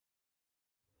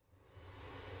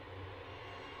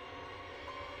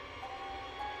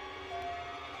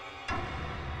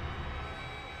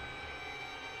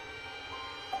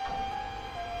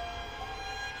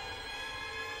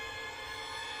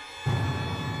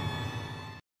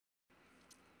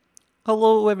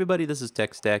Hello everybody, this is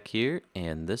Tech Stack here,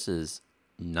 and this is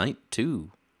night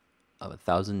 2 of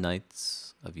 1,000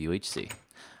 Nights of UHC.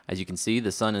 As you can see,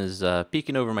 the sun is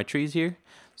peeking over my trees here,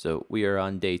 so we are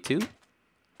on day 2.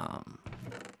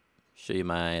 Show you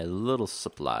my little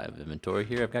supply of inventory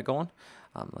here I've got going.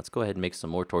 Let's go ahead and make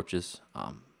some more torches. If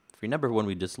you remember when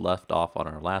we just left off on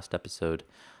our last episode,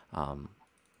 I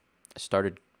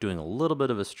started doing a little bit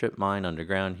of a strip mine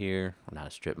underground here. Well, not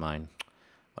a strip mine,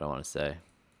 what I want to say.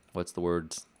 What's the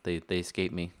words? They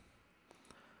escape me.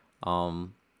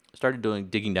 Started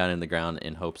digging down in the ground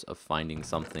in hopes of finding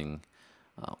something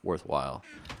worthwhile.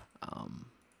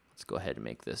 Let's go ahead and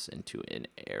make this into an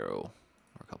arrow,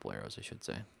 or a couple arrows, I should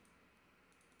say.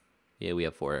 Yeah, we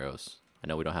have 4 arrows. I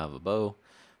know we don't have a bow,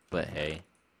 but hey,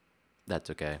 that's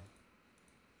okay.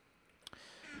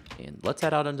 And let's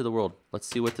head out into the world. Let's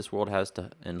see what this world has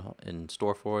in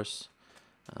store for us.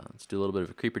 Let's do a little bit of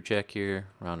a creeper check here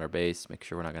around our base. Make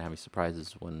sure we're not going to have any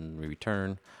surprises when we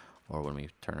return or when we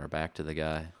turn our back to the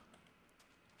guy.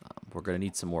 We're going to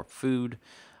need some more food.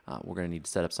 We're going to need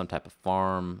to set up some type of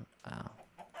farm,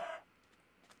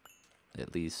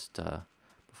 at least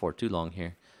before too long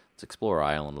here. Let's explore our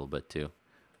island a little bit too.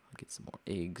 Get some more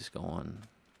eggs going.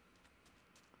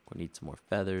 We need some more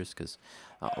feathers because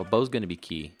a bow's going to be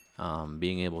key.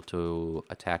 Being able to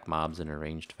attack mobs in a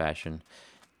ranged fashion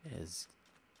is,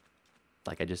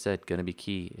 like I just said, going to be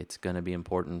key. It's going to be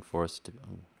important for us to...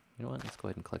 Oh, you know what? Let's go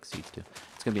ahead and collect seeds too.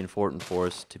 It's going to be important for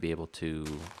us to be able to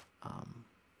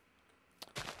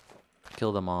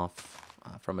kill them off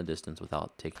from a distance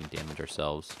without taking damage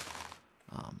ourselves.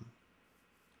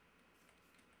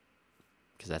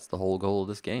 Because that's the whole goal of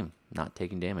this game, not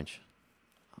taking damage.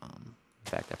 In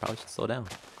fact, I probably should slow down.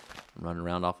 I'm running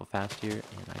around awful fast here,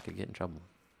 and I could get in trouble.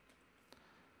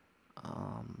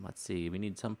 Let's see. We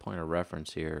need some point of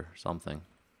reference here, or something.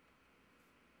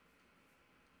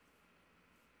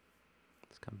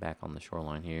 Let's come back on the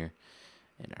shoreline here.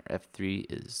 And our F3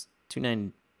 is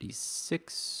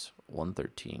 296,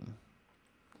 113.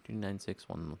 296,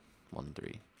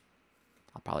 113.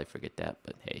 I'll probably forget that,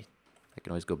 but hey, I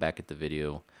can always go back at the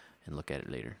video and look at it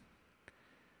later.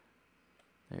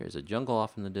 There's a jungle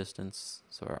off in the distance,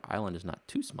 so our island is not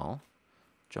too small.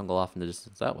 Jungle off in the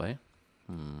distance that way.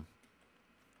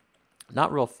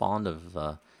 Not real fond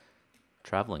of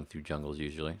traveling through jungles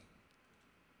usually.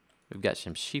 We've got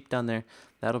some sheep down there.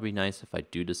 That'll be nice if I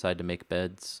do decide to make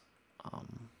beds.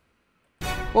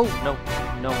 Whoa, no,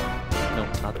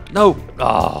 not, no!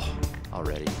 Oh,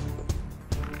 already.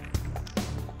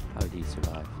 How did he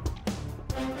survive?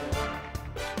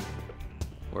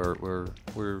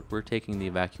 We're taking the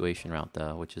evacuation route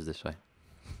though, which is this way.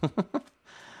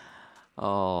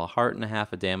 Oh, heart and a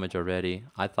half of damage already.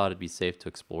 I thought it'd be safe to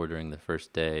explore during the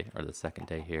first day or the second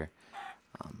day here.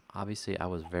 Obviously, I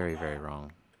was very, very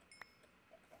wrong.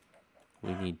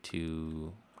 We need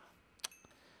to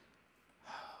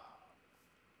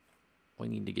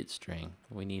get string.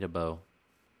 We need a bow.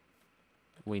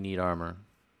 We need armor.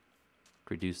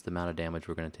 Reduce the amount of damage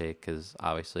we're going to take, because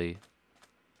obviously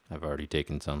I've already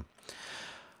taken some.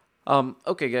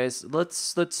 Okay, guys,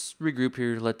 let's regroup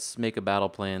here. Let's make a battle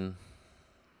plan.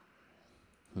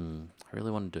 I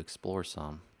really wanted to explore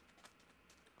some.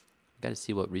 Got to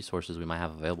see what resources we might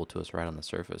have available to us right on the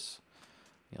surface.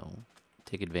 You know,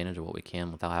 take advantage of what we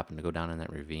can without having to go down in that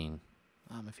ravine.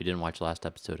 If you didn't watch the last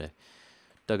episode, I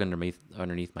dug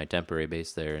underneath my temporary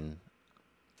base there, and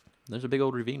there's a big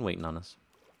old ravine waiting on us,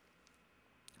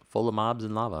 full of mobs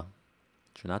and lava,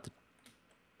 which are not the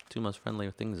two most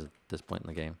friendly things at this point in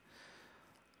the game.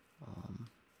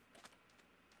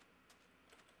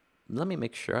 Let me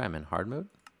make sure I'm in hard mode.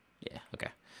 Yeah, okay.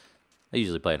 I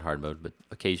usually play in hard mode, but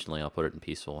occasionally I'll put it in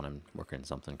peaceful when I'm working on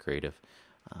something creative.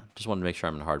 Just wanted to make sure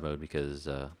I'm in hard mode because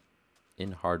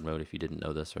in hard mode, if you didn't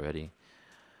know this already,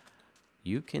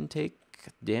 you can take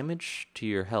damage to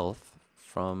your health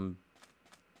from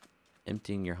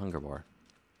emptying your hunger bar.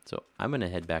 So I'm going to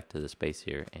head back to the space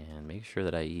here and make sure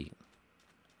that I eat.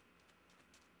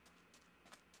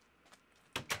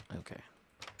 Okay.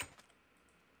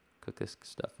 Cook this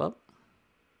stuff up.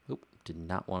 Oop, did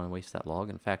not want to waste that log.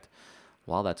 In fact,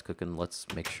 while that's cooking, let's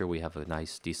make sure we have a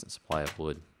nice, decent supply of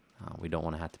wood. We don't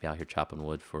want to have to be out here chopping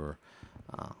wood for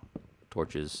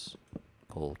torches,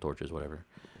 coal torches, whatever,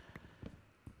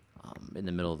 in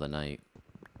the middle of the night.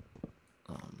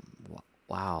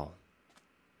 Wow.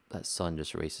 That sun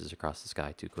just races across the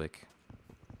sky too quick.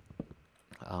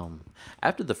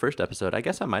 After the first episode, I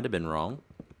guess I might have been wrong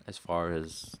as far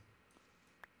as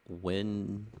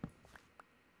when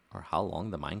or how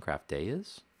long the Minecraft day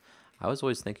is. I was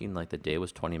always thinking like the day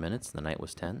was 20 minutes and the night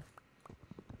was 10.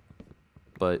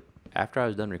 But after I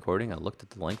was done recording, I looked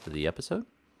at the length of the episode,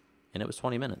 and it was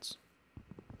 20 minutes.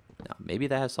 Now, maybe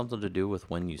that has something to do with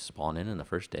when you spawn in the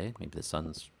first day. Maybe the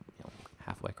sun's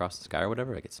halfway across the sky or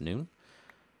whatever, like it's noon.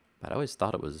 But I always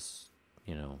thought it was,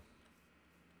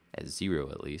 at 0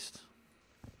 at least.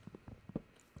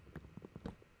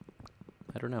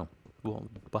 I don't know. Well,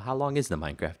 but how long is the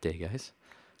Minecraft day, guys?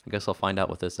 I guess I'll find out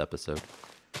with this episode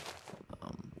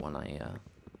when I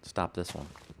stop this one.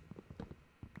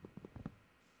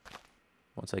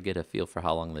 Once I get a feel for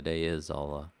how long the day is,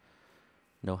 I'll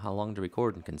know how long to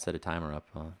record and can set a timer up.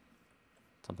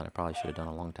 Something I probably should have done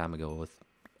a long time ago with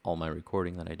all my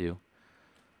recording that I do.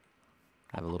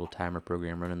 I have a little timer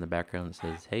program running in the background that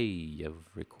says, "Hey, you've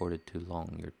recorded too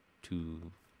long. You're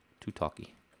too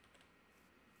talky."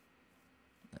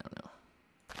 I don't know.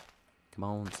 Come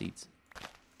on, seeds.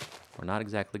 We're not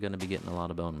exactly going to be getting a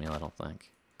lot of bone meal, I don't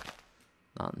think.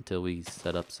 Not until we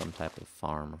set up some type of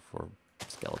farm for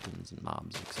skeletons and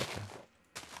mobs, etc.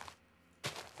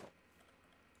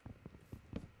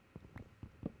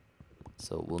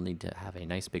 So we'll need to have a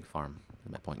nice big farm,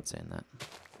 is my point in saying that.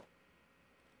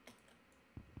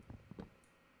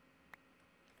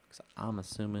 Because I'm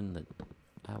assuming that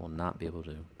I will not be able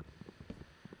to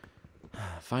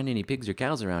find any pigs or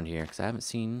cows around here, because I haven't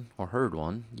seen or heard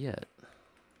one yet.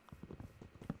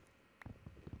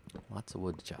 Lots of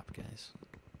wood to chop, guys.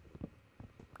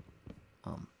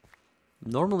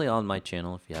 Normally on my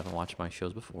channel, if you haven't watched my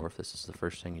shows before, if this is the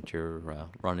first thing that you're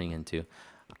running into,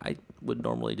 I would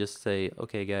normally just say,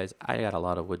 okay, guys, I got a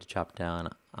lot of wood to chop down.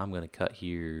 I'm going to cut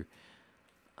here.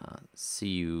 See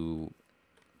you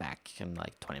back in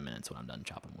like 20 minutes when I'm done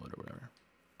chopping wood or whatever.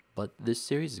 But this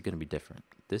series is going to be different.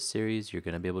 This series, you're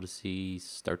going to be able to see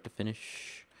start to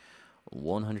finish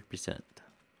 100%.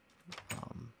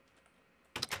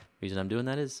 Reason I'm doing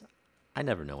that is I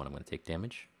never know when I'm going to take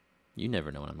damage. You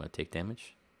never know when I'm going to take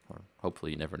damage. Or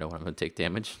hopefully you never know when I'm going to take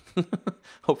damage.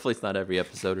 Hopefully it's not every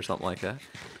episode or something like that.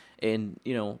 And,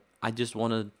 I just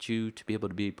wanted you to be able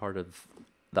to be part of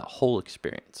the whole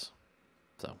experience.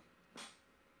 So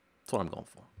that's what I'm going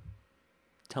for.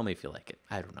 Tell me if you like it.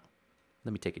 I don't know.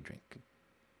 Let me take a drink.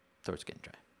 Throat's getting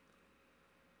dry.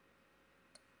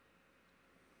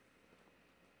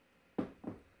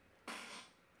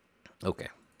 Okay.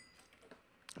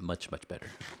 Much, much better.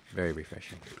 Very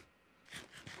refreshing.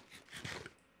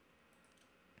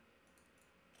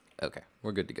 Okay,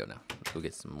 we're good to go now. Let's go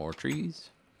get some more trees.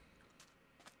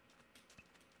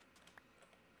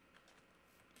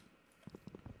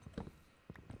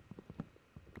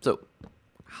 So,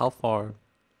 how far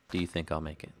do you think I'll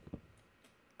make it?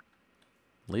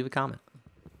 Leave a comment.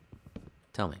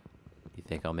 Tell me. Do you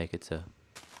think I'll make it to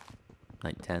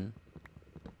night 10?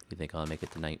 Do you think I'll make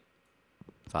it to night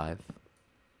 5?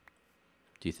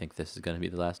 Do you think this is going to be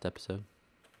the last episode?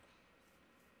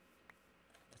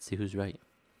 Let's see who's right.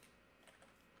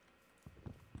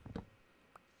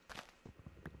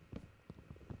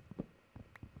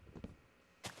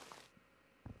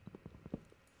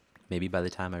 Maybe by the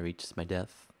time I reach my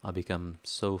death, I'll become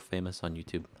so famous on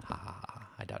YouTube. Ha ha ha.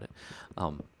 I doubt it.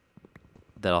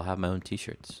 That I'll have my own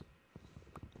t-shirts.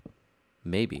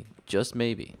 Maybe, just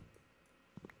maybe,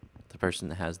 the person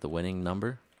that has the winning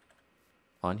number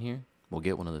on here will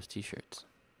get one of those t-shirts.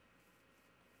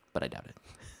 But I doubt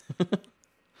it.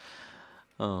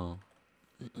 Oh.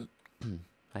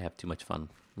 I have too much fun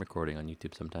recording on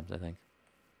YouTube sometimes, I think.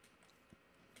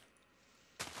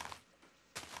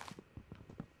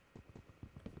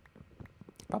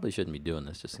 Probably shouldn't be doing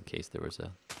this just in case there was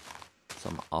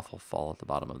some awful fall at the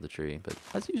bottom of the tree, but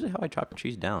that's usually how I chop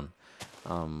trees down.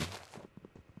 I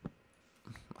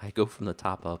go from the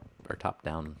top up or top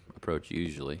down approach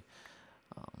usually,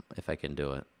 if I can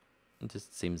do it. It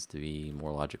just seems to be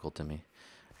more logical to me.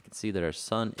 I can see that our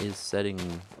sun is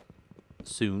setting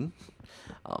soon,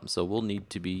 so we'll need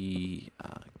to be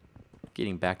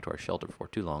getting back to our shelter for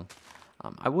too long.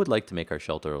 I would like to make our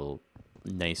shelter a little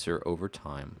nicer over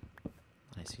time.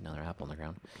 I see another apple on the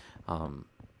ground.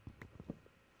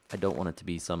 I don't want it to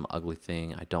be some ugly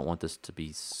thing. I don't want this to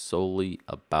be solely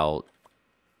about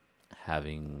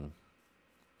having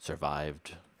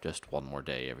survived just one more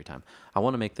day every time. I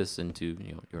want to make this into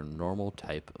your normal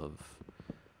type of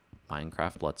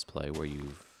Minecraft Let's Play where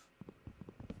you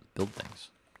build things.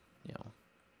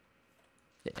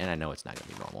 And I know it's not going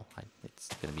to be normal. It's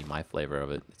going to be my flavor of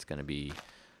it. It's going to be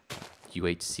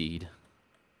UHC.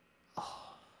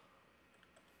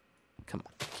 Come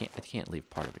on, I can't leave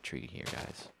part of a tree here,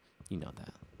 guys. You know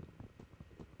that.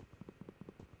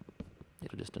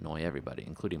 It'll just annoy everybody,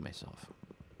 including myself.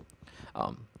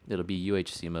 It'll be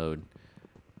UHC mode.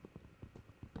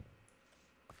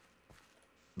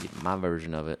 Get my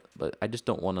version of it, but I just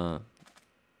don't want to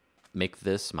make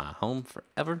this my home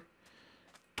forever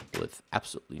with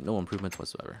absolutely no improvements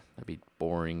whatsoever. That'd be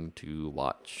boring to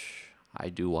watch. I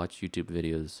do watch YouTube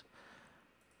videos,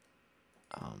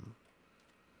 and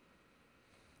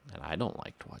I don't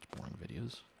like to watch boring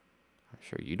videos. I'm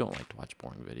sure you don't like to watch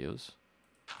boring videos.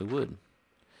 Who would?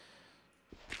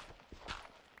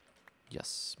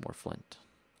 Yes, more flint.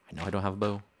 I know I don't have a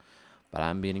bow, but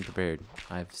I'm being prepared.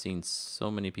 I've seen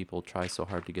so many people try so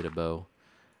hard to get a bow,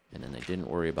 and then they didn't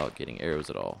worry about getting arrows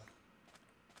at all.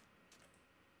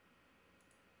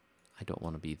 I don't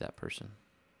want to be that person.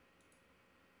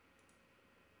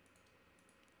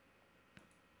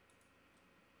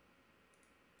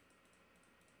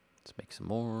 Let's make some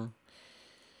more.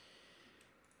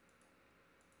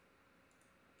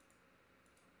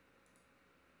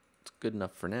 It's good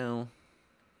enough for now.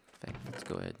 In fact, let's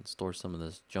go ahead and store some of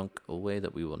this junk away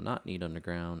that we will not need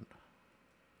underground.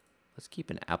 Let's keep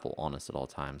an apple on us at all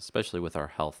times, especially with our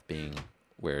health being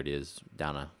where it is,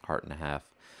 down a heart and a half.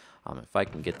 If I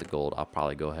can get the gold, I'll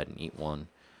probably go ahead and eat one,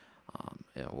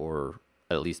 or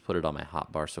at least put it on my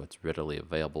hotbar so it's readily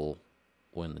available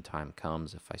when the time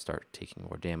comes. If I start taking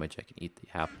more damage, I can eat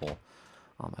the apple.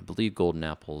 I believe golden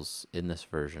apples in this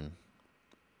version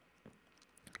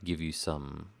give you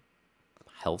some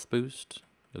health boost.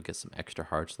 You'll get some extra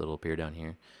hearts that'll appear down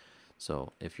here.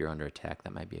 So if you're under attack,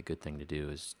 that might be a good thing to do,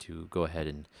 is to go ahead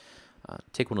and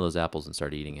take one of those apples and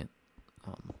start eating it.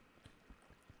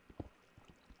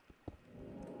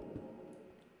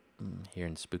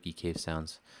 Hearing spooky cave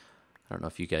sounds. I don't know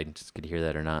if you guys could hear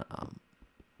that or not.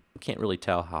 Can't really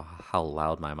tell how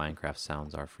loud my Minecraft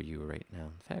sounds are for you right now.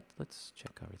 In fact, let's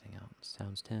check everything out.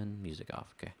 Sounds 10, music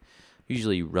off. Okay.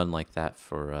 Usually run like that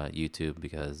for YouTube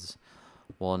because,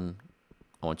 one,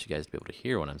 I want you guys to be able to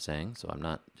hear what I'm saying, so I'm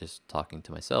not just talking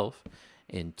to myself.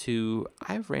 And two,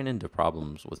 I've ran into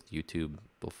problems with YouTube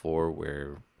before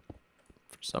where,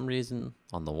 for some reason,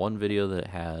 on the one video that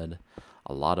had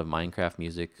a lot of Minecraft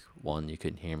music, one, you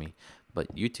couldn't hear me,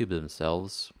 but YouTube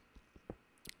themselves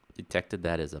detected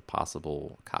that as a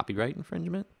possible copyright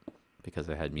infringement because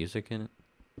it had music in it.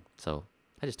 So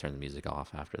I just turned the music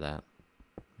off after that.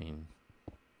 I mean,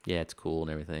 yeah, it's cool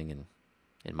and everything, and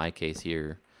in my case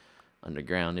here,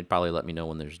 underground, it'd probably let me know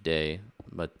when there's day,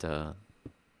 but I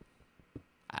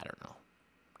don't know.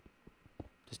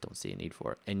 Just don't see a need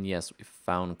for it. And yes, we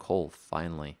found coal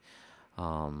finally.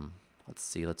 Let's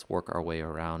see, let's work our way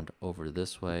around over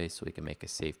this way so we can make a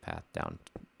safe path down.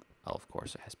 Oh, of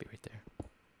course, it has to be right there.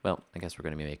 Well, I guess we're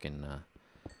going to be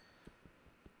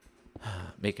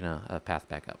making a path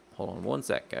back up. Hold on one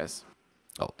sec, guys.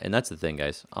 Oh, and that's the thing,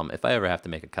 guys. If I ever have to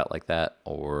make a cut like that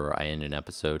or I end an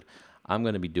episode, I'm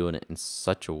going to be doing it in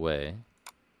such a way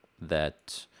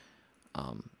that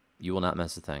you will not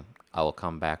miss a thing. I will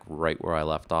come back right where I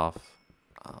left off.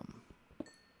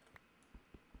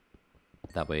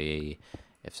 That way,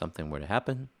 if something were to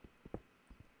happen,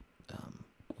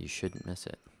 you shouldn't miss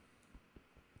it.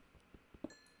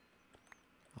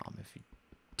 If you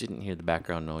didn't hear the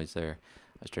background noise there,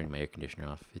 I was turning my air conditioner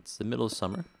off. It's the middle of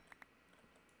summer.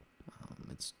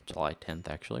 It's July 10th,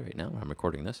 actually, right now when I'm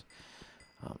recording this.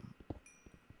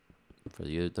 For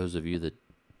those of you that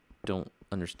don't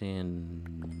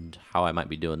understand how I might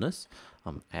be doing this,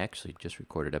 I actually just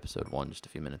recorded episode 1 just a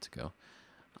few minutes ago.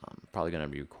 Probably going to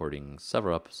be recording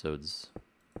several episodes,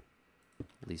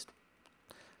 at least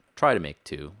try to make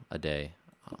 2 a day.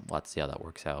 We'll have to see how that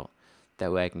works out.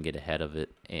 That way I can get ahead of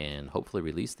it and hopefully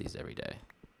release these every day.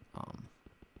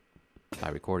 By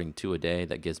recording 2 a day,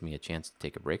 that gives me a chance to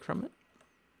take a break from it.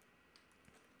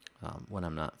 When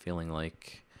I'm not feeling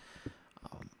like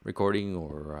recording,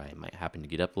 or I might happen to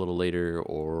get up a little later,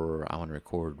 or I want to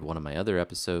record one of my other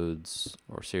episodes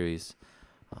or series,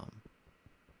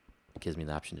 it gives me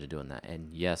the option to doing that. And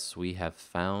yes, we have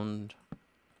found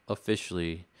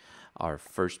officially our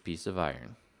first piece of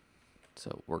iron.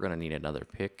 So we're going to need another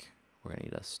pick. We're going to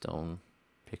need a stone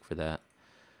pick for that.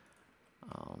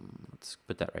 Let's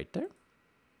put that right there.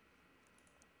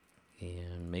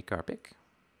 And make our pick.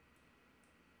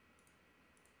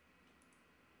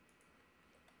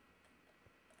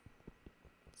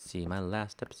 See, my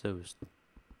last episode was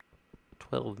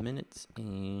 12 minutes,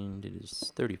 and it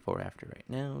is 34 after right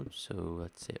now. So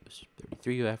let's say it was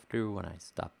 33 after when I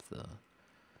stopped the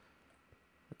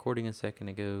recording a second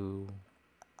ago.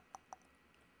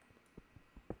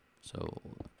 So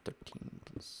 13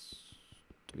 plus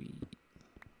 3.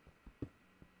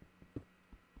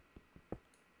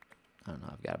 I don't know,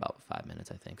 I've got about 5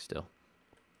 minutes, I think, still,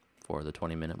 before the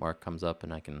 20-minute mark comes up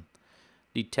and I can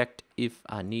detect if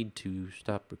I need to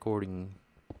stop recording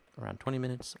around 20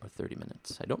 minutes or 30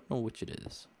 minutes. I don't know which it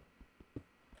is.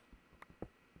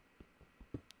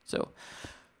 So,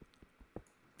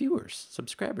 viewers,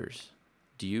 subscribers,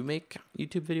 do you make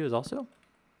YouTube videos also?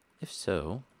 If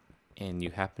so, and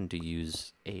you happen to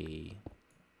use a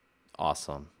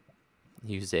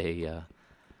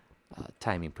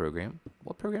timing program,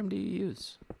 what program do you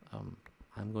use?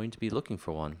 I'm going to be looking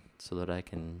for one so that I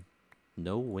can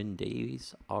know when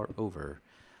days are over.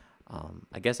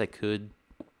 I guess I could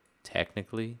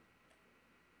technically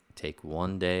take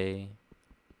one day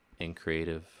in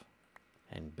creative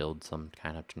and build some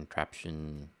kind of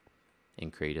contraption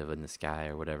in creative in the sky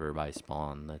or whatever by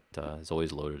spawn that is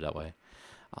always loaded that way,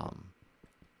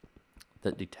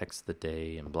 that detects the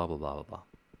day and blah blah blah blah blah.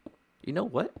 You know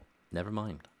what? Never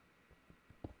mind.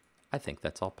 I think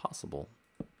that's all possible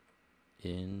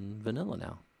in vanilla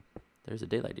now. There's a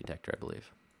daylight detector, I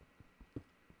believe.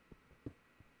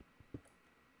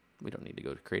 We don't need to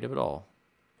go to creative at all.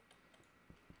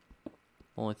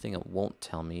 Only thing it won't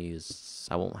tell me is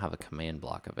I won't have a command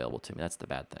block available to me. That's the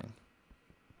bad thing.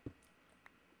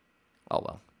 Oh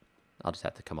well. I'll just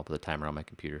have to come up with a timer on my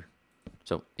computer.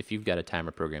 So if you've got a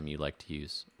timer program you like to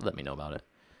use, let me know about it.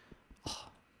 Oh,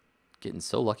 getting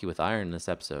so lucky with iron in this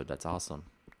episode. That's awesome.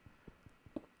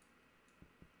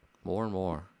 More and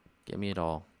more. Give me it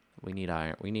all. We need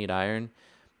iron. We need iron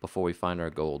before we find our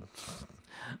gold.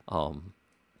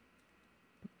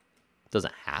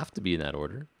 Doesn't have to be in that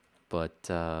order, but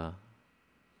you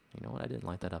know what? I didn't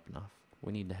light that up enough.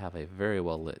 We need to have a very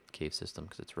well lit cave system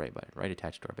because it's right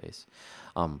attached to our base.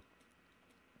 What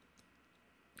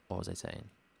was I saying?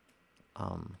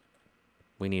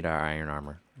 We need our iron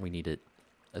armor. We need it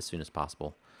as soon as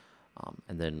possible.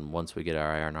 And then once we get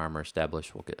our iron armor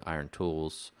established, we'll get iron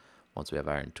tools. Once we have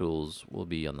iron tools, we'll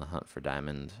be on the hunt for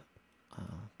diamond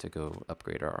to go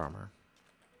upgrade our armor.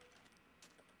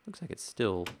 Looks like it's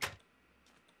still,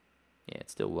 yeah,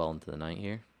 it's still well into the night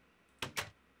here.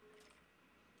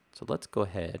 So let's go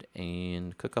ahead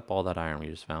and cook up all that iron we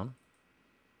just found.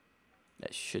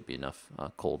 That should be enough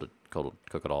coal to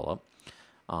cook it all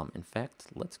up. In fact,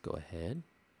 let's go ahead,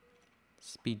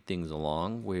 speed things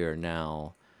along. We are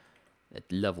now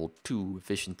at level 2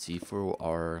 efficiency for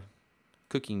our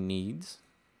cooking needs.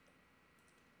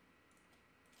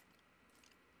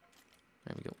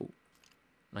 There we go. Ooh,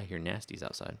 I hear nasties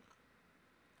outside.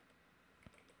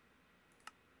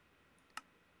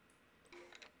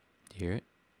 Do you hear it?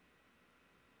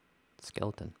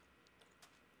 Skeleton.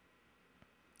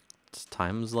 It's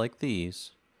times like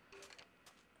these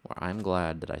where I'm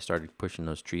glad that I started pushing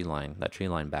that tree line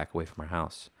back away from our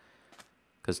house.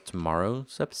 Because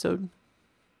tomorrow's episode,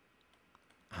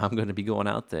 I'm going to be going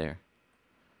out there.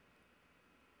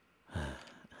 And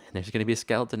there's going to be a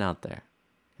skeleton out there.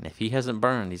 And if he hasn't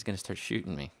burned, he's going to start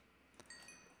shooting me.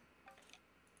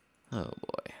 Oh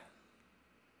boy.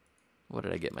 What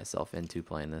did I get myself into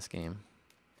playing this game?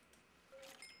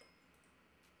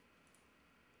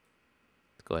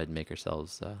 Let's go ahead and make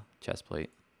ourselves a chest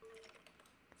plate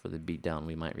for the beatdown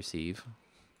we might receive.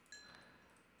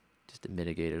 Just to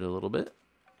mitigate it a little bit.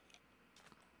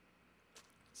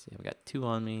 Let's see, I've got 2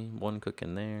 on me, 1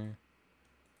 cooking there.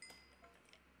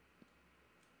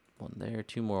 1 there,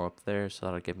 2 more up there, so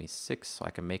that'll give me 6, so I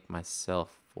can make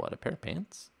myself, what, a pair of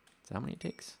pants? Is that how many it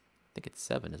takes? I think it's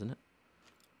 7, isn't it?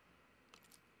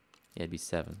 Yeah, it'd be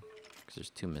 7, because there's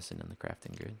 2 missing in the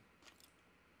crafting grid.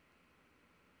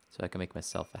 So I can make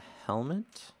myself a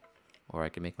helmet, or I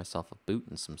can make myself a boot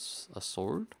and a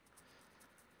sword.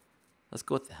 Let's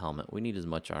go with the helmet. We need as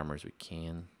much armor as we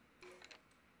can.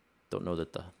 Don't know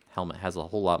that the helmet has a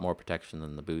whole lot more protection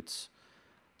than the boots,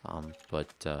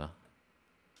 but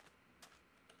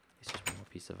it's just one more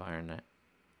piece of iron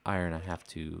I have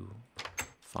to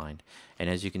find. And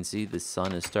as you can see, the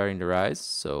sun is starting to rise,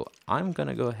 so I'm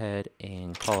gonna go ahead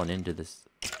and call an end to this.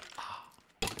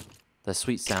 The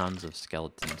sweet sounds of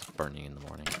skeletons burning in the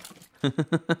morning.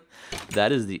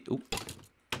 That is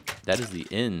the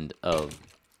end of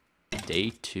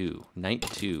day 2, night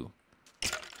 2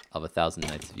 of 1,000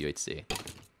 Nights of UHC.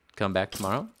 Come back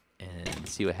tomorrow and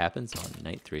see what happens on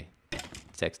night 3.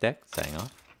 Tech Stack signing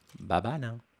off. Bye bye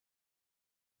now.